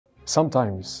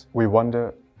Sometimes we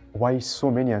wonder why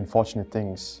so many unfortunate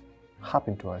things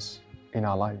happen to us in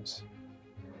our lives.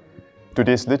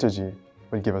 Today's liturgy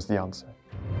will give us the answer.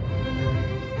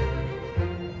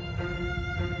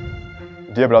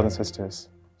 Dear brothers and sisters,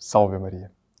 Salve Maria.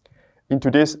 In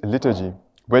today's liturgy,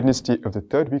 Wednesday of the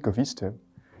third week of Easter,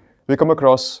 we come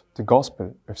across the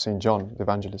Gospel of St. John the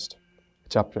Evangelist,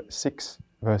 chapter 6,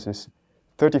 verses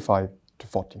 35 to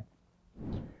 40.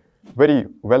 Very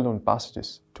well-known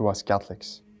passages to us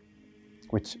Catholics,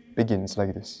 which begins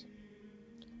like this.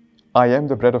 I am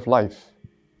the bread of life.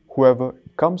 Whoever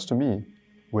comes to me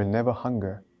will never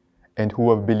hunger, and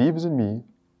whoever believes in me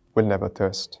will never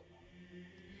thirst.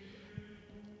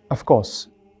 Of course,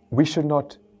 we should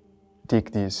not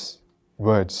take these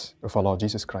words of our Lord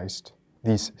Jesus Christ,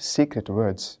 these sacred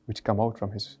words which come out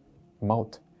from his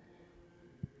mouth,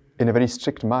 in a very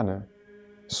strict manner,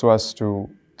 so as to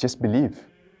just believe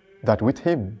that with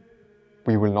him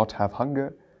we will not have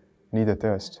hunger, neither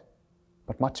thirst.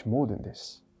 But much more than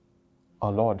this,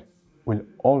 our Lord will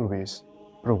always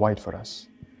provide for us.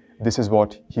 This is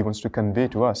what he wants to convey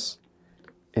to us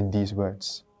in these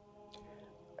words.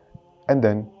 And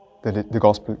then the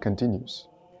Gospel continues.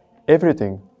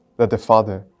 Everything that the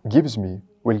Father gives me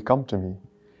will come to me,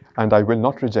 and I will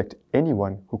not reject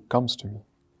anyone who comes to me.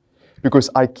 Because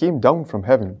I came down from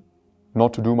heaven,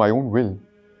 not to do my own will,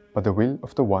 but the will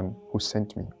of the one who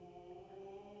sent me.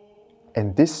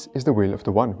 And this is the will of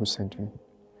the one who sent me,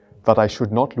 that I should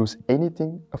not lose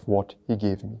anything of what he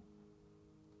gave me.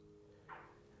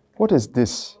 What is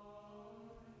this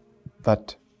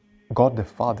that God the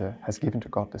Father has given to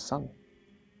God the Son?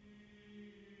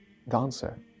 The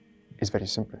answer is very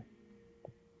simple.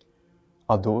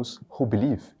 Are those who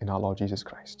believe in our Lord Jesus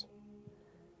Christ.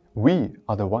 We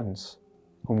are the ones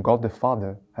whom God the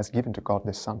Father has given to God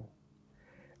the Son.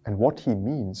 And what he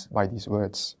means by these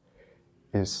words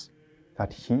is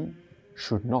that he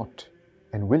should not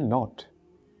and will not,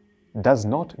 does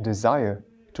not desire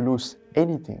to lose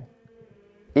anything,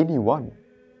 any one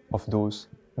of those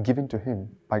given to him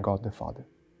by God the Father.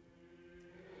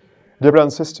 Dear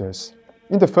brothers and sisters,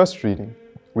 in the first reading,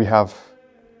 we have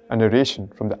a narration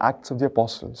from the Acts of the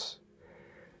Apostles,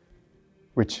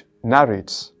 which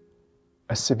narrates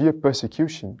a severe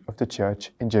persecution of the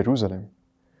church in Jerusalem.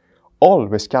 All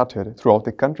were scattered throughout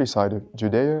the countryside of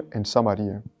Judea and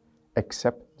Samaria,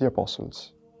 except the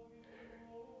apostles.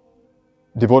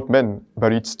 Devout men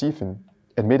buried Stephen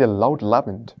and made a loud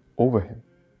lament over him.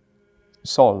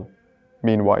 Saul,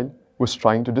 meanwhile, was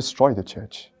trying to destroy the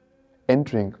church.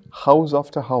 Entering house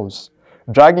after house,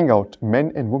 dragging out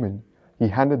men and women, he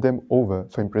handed them over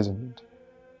for imprisonment.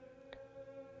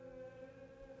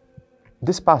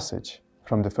 This passage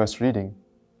from the first reading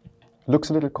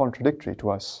looks a little contradictory to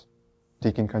us,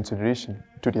 taking consideration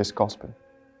today's Gospel.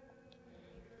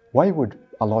 Why would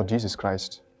our Lord Jesus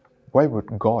Christ, why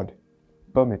would God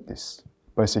permit this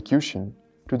persecution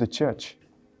to the church,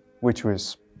 which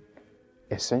was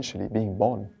essentially being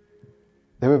born?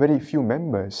 There were very few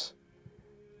members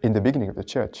in the beginning of the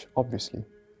church, obviously.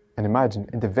 And imagine,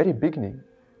 in the very beginning,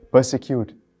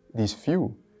 persecute these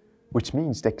few, which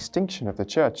means the extinction of the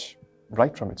church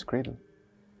right from its cradle.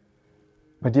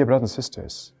 But dear brothers and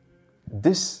sisters,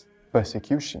 this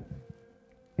persecution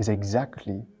is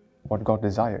exactly what God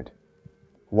desired.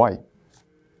 Why?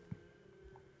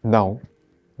 Now,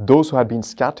 those who had been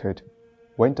scattered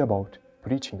went about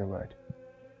preaching the word.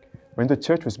 When the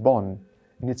church was born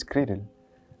in its cradle,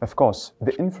 of course,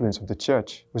 the influence of the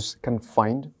church was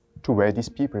confined to where these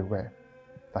people were,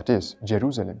 that is,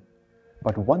 Jerusalem.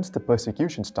 But once the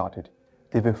persecution started,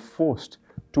 they were forced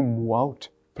to move out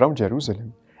from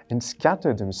Jerusalem and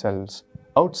scatter themselves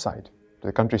outside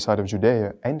the countryside of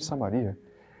Judea and Samaria,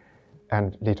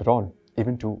 and later on,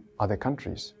 even to other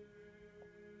countries.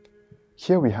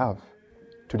 Here we have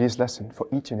today's lesson for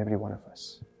each and every one of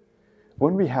us.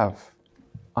 When we have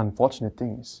unfortunate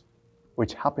things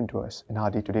which happen to us in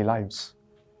our day-to-day lives,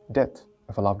 death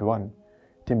of a loved one,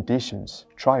 temptations,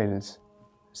 trials,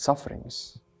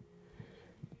 sufferings,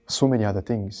 so many other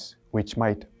things which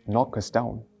might knock us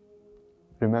down,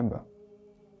 remember,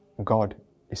 God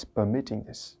is permitting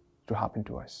this to happen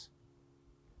to us.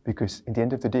 Because in the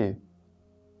end of the day,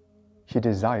 he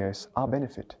desires our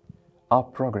benefit, our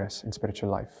progress in spiritual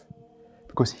life.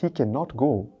 Because he cannot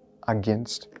go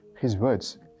against his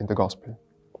words in the Gospel.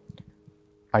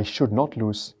 I should not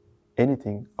lose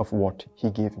anything of what he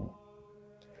gave me.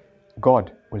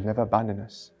 God will never abandon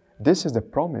us. This is the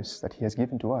promise that he has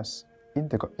given to us in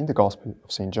the Gospel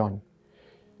of St. John.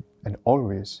 And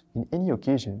always, in any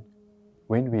occasion,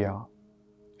 when we are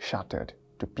shattered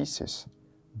to pieces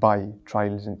by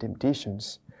trials and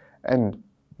temptations, and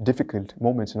difficult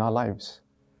moments in our lives,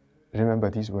 remember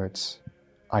these words: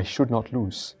 I should not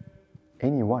lose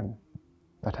anyone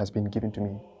that has been given to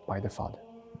me by the Father.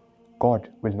 God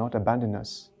will not abandon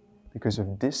us because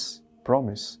of this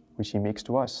promise which He makes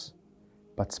to us,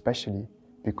 but specially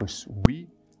because we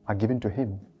are given to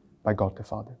Him by God the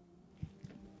Father.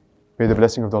 May the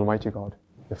blessing of the Almighty God,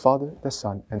 the Father, the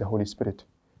Son, and the Holy Spirit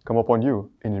come upon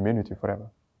you and remain with you forever.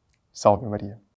 Salve Maria.